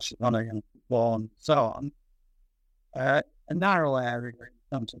 and war and so on, a narrow area in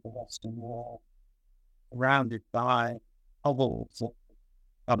front of the Western Wall, surrounded by hovels of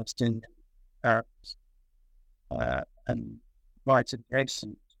Palestinian Arabs, and right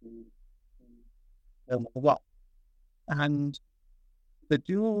adjacent to the wall. And the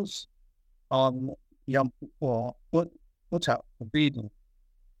Jews on Yom Kippur put up a beating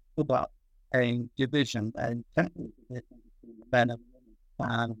about a division, a temporary division between the men and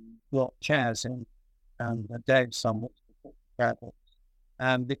women, and brought chairs in and the days on which to put gravel.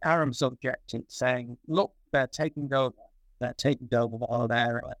 And the Arabs objected, saying, look, they're taking over the whole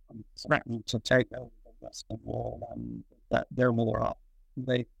area and threatening to take over the Western Wall, and that they're more up.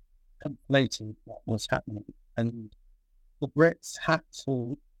 They conflated what was happening, and the Brits had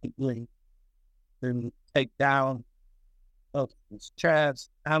to agree to take down both these chairs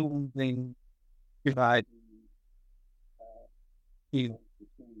and the dividing field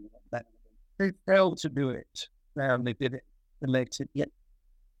between them. They failed to do it. They only did it related yet.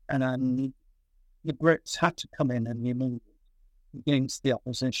 And the Brits had to come in and remove it against the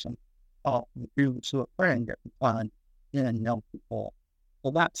opposition. of the Jews who were praying at the time in Yom Kippur.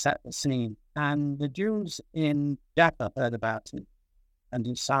 So that set the scene. And the Jews in Jaffa heard about it and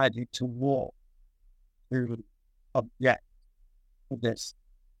decided to walk to object to this.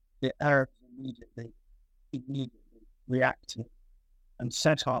 The Arabs immediately reacted and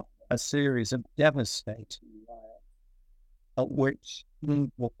set off a series of devastating riots, of which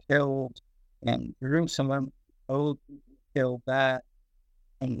people were killed in Jerusalem, old people killed there,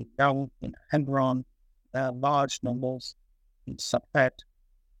 in Hebron, large numbers in Safed,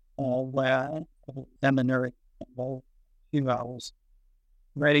 or where the seminary involved a few hours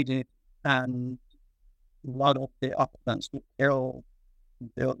raided, and a lot of the occupants were killed,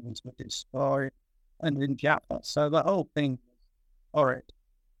 buildings were destroyed, and in Jaffa. So the whole thing was horrid.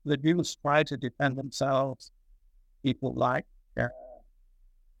 The Jews tried to defend themselves. People like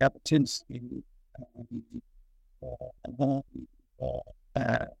Kaputinsky, what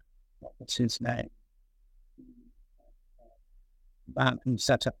was his name? Man who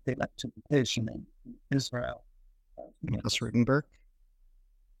set up the electrification in Israel. Rutenberg.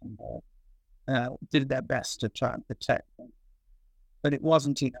 Did their best to try and protect them. But it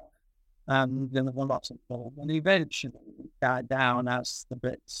wasn't enough. And there were lots of people. And eventually it died down as the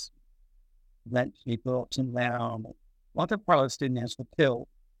Brits eventually brought in their army. A lot of Palestinians were killed,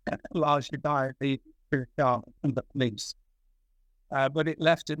 largely by the British army and the police. But it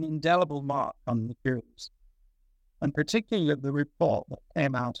left an indelible mark on the Jews. And particularly the report that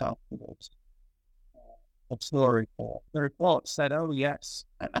came out afterwards, the Floor report. The report said, oh yes,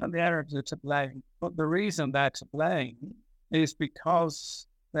 the Arabs are to blame. But the reason they're to blame is because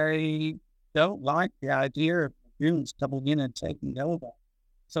they don't like the idea of the Jews coming in and taking over.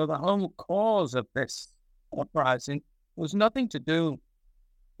 So the whole cause of this uprising was nothing to do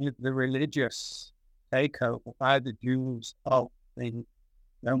with the religious takeover by the Jews of the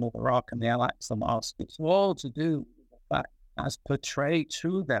Dome of the Rock and the Al-Aqsa Mosque. It's all to do with the fact, as portrayed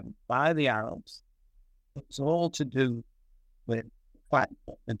to them by the Arabs, it's all to do with the fact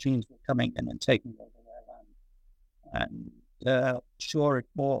that the Jews were coming in and taking over their land. And the Shore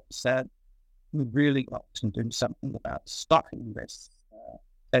report said, we really got to do something about stopping this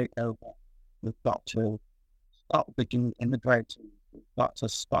takeover. We've got to stop the Jew immigration. We've got to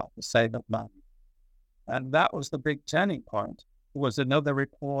stop the sale of money. And that was the big turning point. There was another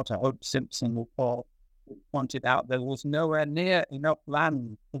reporter, Hope Simpson report, who pointed out there was nowhere near enough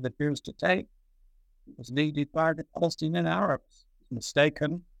land for the Jews to take. It was needed by the Palestinian Arabs. It was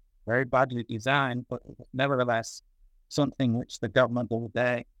mistaken, very badly designed, but it was nevertheless something which the government of the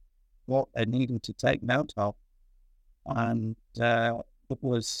day thought they needed to take note of. And it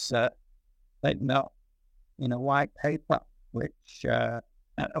was taken up in a white paper, which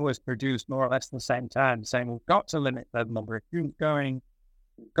was produced more or less at the same time, saying we've got to limit the number of Jews going,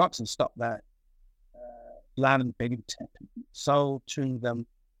 we've got to stop that land being sold to them.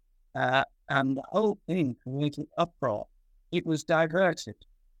 And the whole thing created uproar. It was diverted.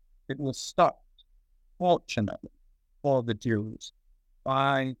 It was stopped, fortunately, for the Jews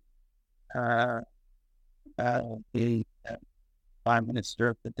by the Prime Minister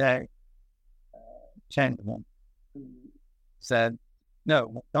of the day, Chamberlain, who said,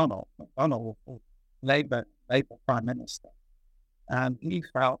 no, McDonnell, Labour Prime Minister. And he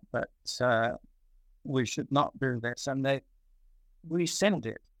felt that we should not do this. And they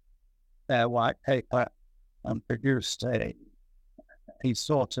rescinded their white paper and produced a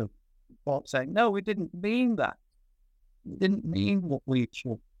sort of report saying, no, we didn't mean that. We didn't mean what we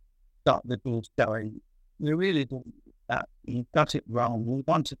should stop the Jews going. We really didn't do that. We got it wrong. We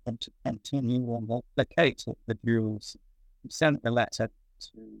wanted them to continue on the case of the Jews. We sent a letter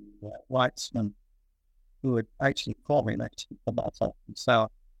to Weitzman, who had actually formulated the letter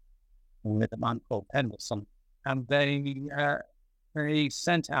himself with a man called Henderson. And they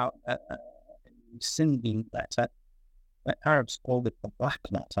sent out a rescinding letter. The Arabs called it the black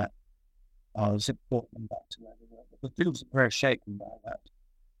letter. I was important back to where they were. But the Jews were very shaken by that.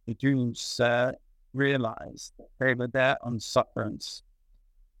 The Jews realized that they were there on sufferance,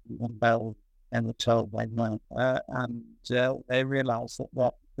 rebelled and were told by no, and they realized that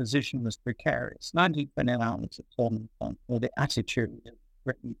their position was precarious. 1929 was a turning point for the attitude of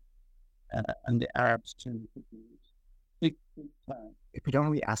Britain and the Arabs to the Jews. Big time. If we're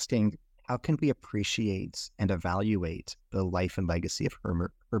only asking, how can we appreciate and evaluate the life and legacy of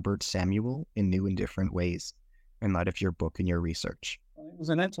Herbert Samuel in new and different ways in light of your book and your research? Well, he was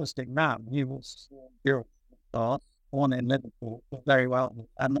an interesting man. He was Jewish, born in Liverpool, very well,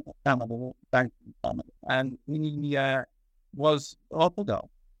 and family, and he was Orthodox,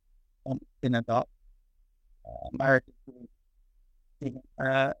 married to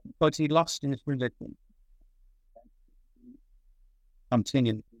but he lost his religion.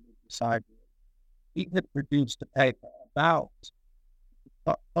 Continued to decide. He had produced a paper about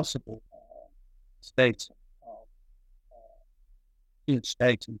possible states of each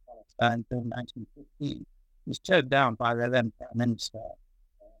state in Palestine until 1915. He was turned down by the then Prime Minister,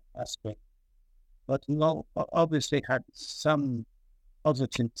 Asquith. But he obviously had some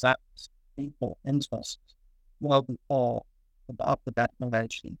positive people interests well before the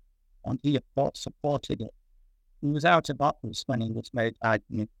declaration, and he of course supported it. He was out of office when he was made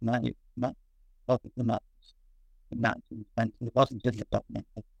argument in 1920. It wasn't in the government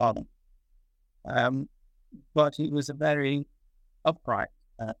of Parliament. But he was a very upright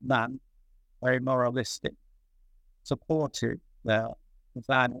man, very moralistic, supported the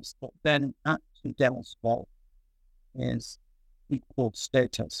Zionists, but then actually demonstrated his equal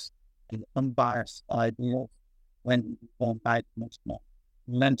status and unbiased ideals when he became Prime Minister.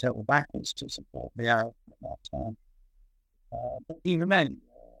 He leant over backwards to support the Arabs at that time. But he remained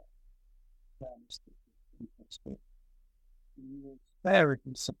he was very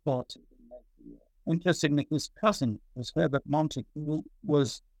supportive. Interestingly, his cousin was Herbert Montagu, who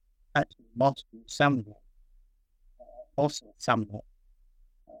was actually Montagu Samuel, also Samuel.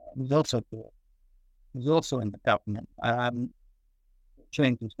 He was also good. He was also in the government.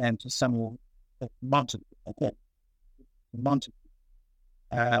 Changed his name to Samuel Montagu. Montagu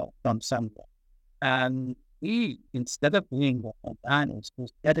from Samuel. And he, instead of being a Zionist,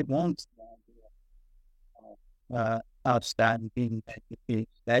 was dead against the idea of Palestine being a Jewish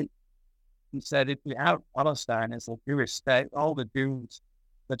state. He said, if we have Palestine as a Jewish state, all the Jews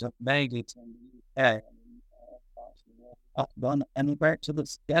that have made it in the UK have gone anywhere to the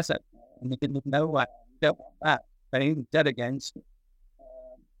desert, and they didn't know why. We don't want that. But he was dead against it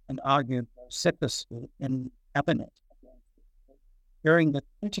and argued vociferously in cabinet. During the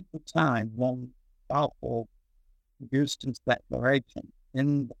critical time when Balfour produced his declaration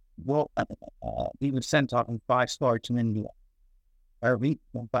in the war, he was sent on viceroy to India, where he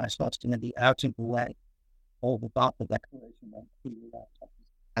was viceroy to India out of the way. All the Balfour declaration.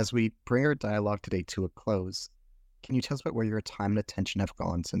 As we bring our dialogue today to a close, can you tell us about where your time and attention have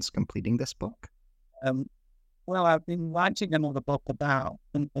gone since completing this book? Well, I've been writing another book about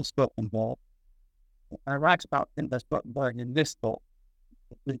Pinterest Gutenberg. I write about Pinterest Gutenberg in this book,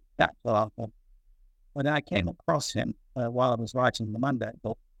 that author. When I came across him while I was writing the Monday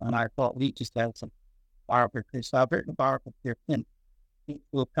book, and I thought he just had some biography. So I've written a biography of him. It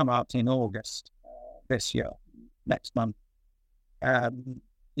will come out in August this year, next month.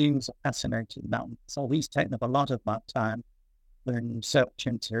 He was a fascinating man. So he's taken up a lot of my time in research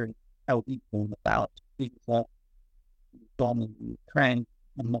into how he came about. He was born in Ukraine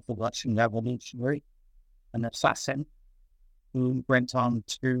and not the Russian revolutionary, an assassin who went on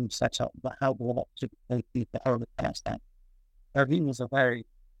to set up the Hellboy to the Arab Palestine. So he was a very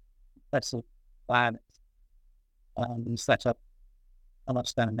impressive plan. He set up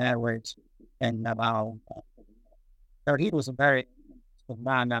Palestine Airways in Naval. So he was a very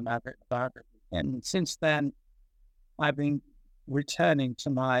man, and since then, I've been returning to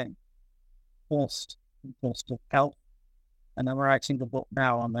my first interest of health, and I'm writing a book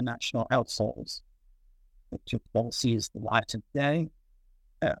now on the National Health Service, which of course sees the light of day.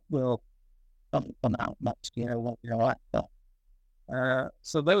 Will come out next year, won't be all right.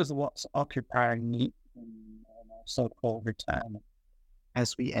 So those are what's occupying me in so-called retirement.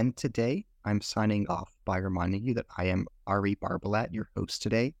 As we end today, I'm signing off by reminding you that I am Ari Barbalat, your host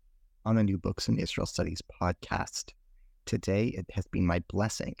today on the New Books in Israel Studies podcast. Today, it has been my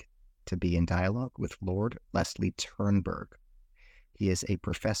blessing to be in dialogue with Lord Leslie Turnberg. He is a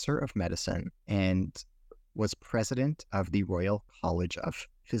professor of medicine and was president of the Royal College of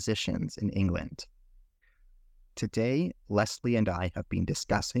Physicians in England. Today, Leslie and I have been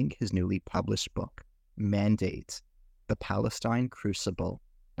discussing his newly published book, Mandate, The Palestine Crucible,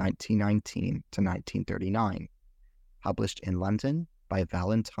 1919 to 1939, published in London by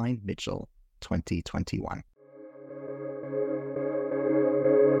Vallentine Mitchell, 2021.